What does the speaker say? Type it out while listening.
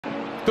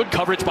Good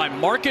coverage by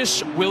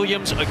Marcus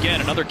Williams.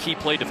 Again, another key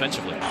play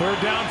defensively. Third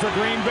down for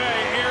Green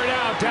Bay. Aired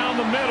out down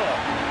the middle.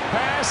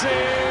 Pass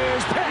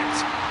is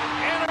picked.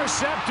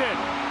 Intercepted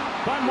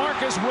by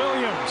Marcus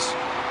Williams.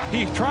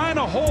 He's trying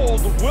to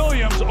hold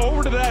Williams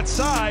over to that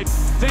side,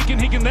 thinking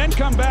he can then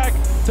come back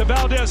to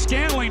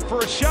Valdez-Scantling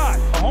for a shot.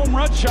 A home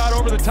run shot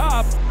over the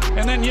top.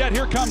 And then yet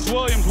here comes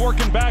Williams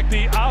working back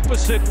the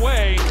opposite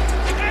way.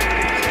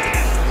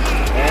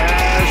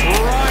 As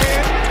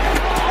Ryan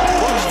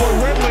runs for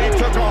Ridley,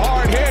 took a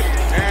hard hit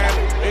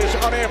and is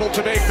unable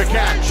to make the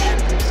catch.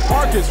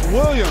 Marcus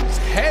Williams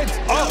heads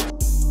up.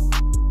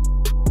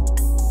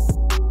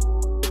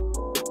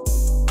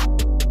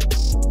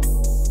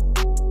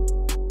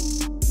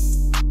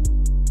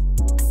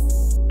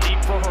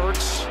 Deep for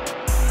Hurts.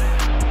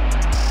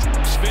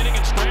 Spinning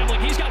and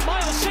scrambling. He's got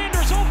Miles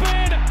Sanders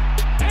open.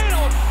 And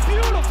a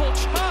beautiful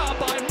job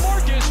by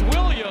Marcus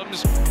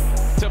Williams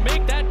to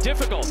make that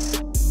difficult.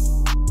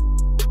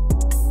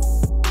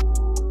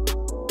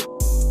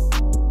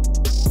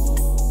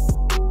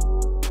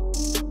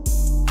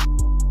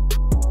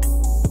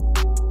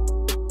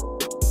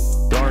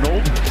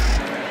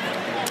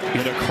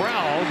 In a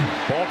crowd,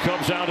 ball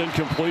comes out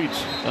incomplete.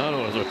 I don't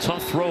know, it was a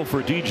tough throw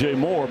for DJ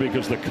Moore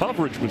because the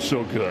coverage was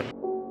so good.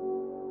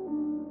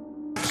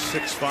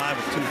 6'5"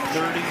 with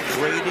 230.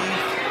 Brady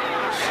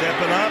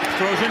stepping up,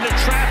 throws into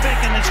traffic,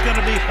 and it's going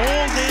to be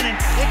hauled in and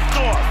kicked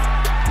off.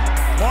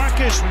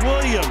 Marcus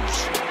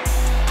Williams.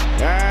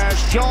 As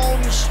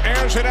Jones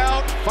airs it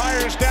out,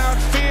 fires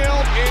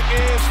downfield, it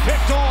is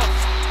picked off.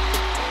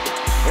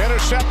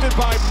 Intercepted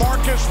by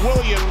Marcus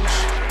Williams.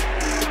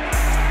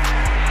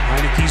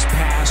 Heineke's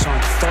pass on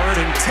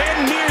 3rd and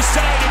 10 near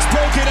side. It's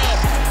broken up.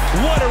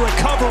 What a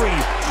recovery.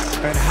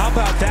 And how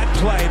about that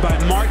play by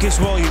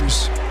Marcus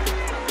Williams?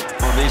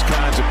 On these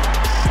kinds of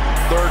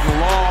 3rd and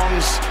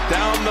longs,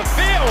 down the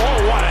field.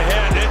 Oh, what a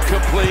hit.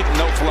 Incomplete,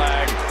 no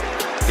flag.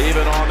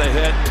 Even on the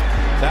hit,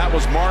 that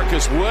was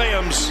Marcus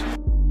Williams.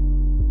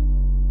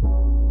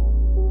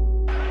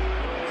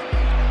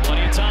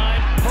 Plenty of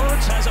time.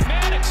 Hurts has a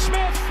man at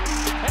Smith,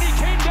 and he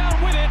came down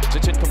with it.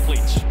 It's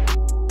incomplete.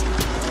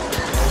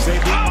 They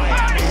beat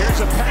Miami.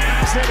 Here's a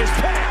pass that is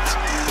picked.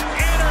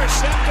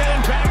 Intercepted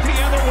and back the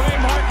other way,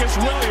 Marcus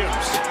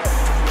Williams.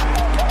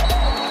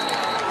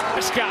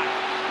 Scott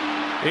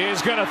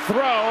is going to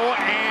throw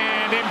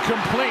and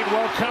incomplete.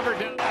 Well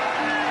covered down.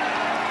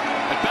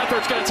 And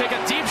Beathard's going to take a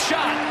deep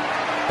shot.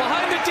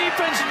 Behind the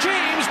defense,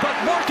 James, but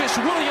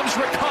Marcus Williams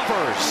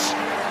recovers.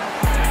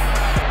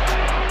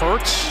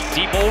 Hurts,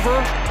 deep over.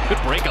 Good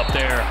break up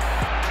there.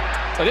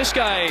 This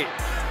guy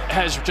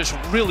has just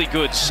really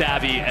good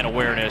savvy and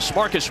awareness.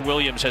 Marcus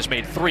Williams has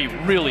made 3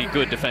 really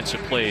good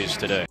defensive plays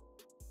today.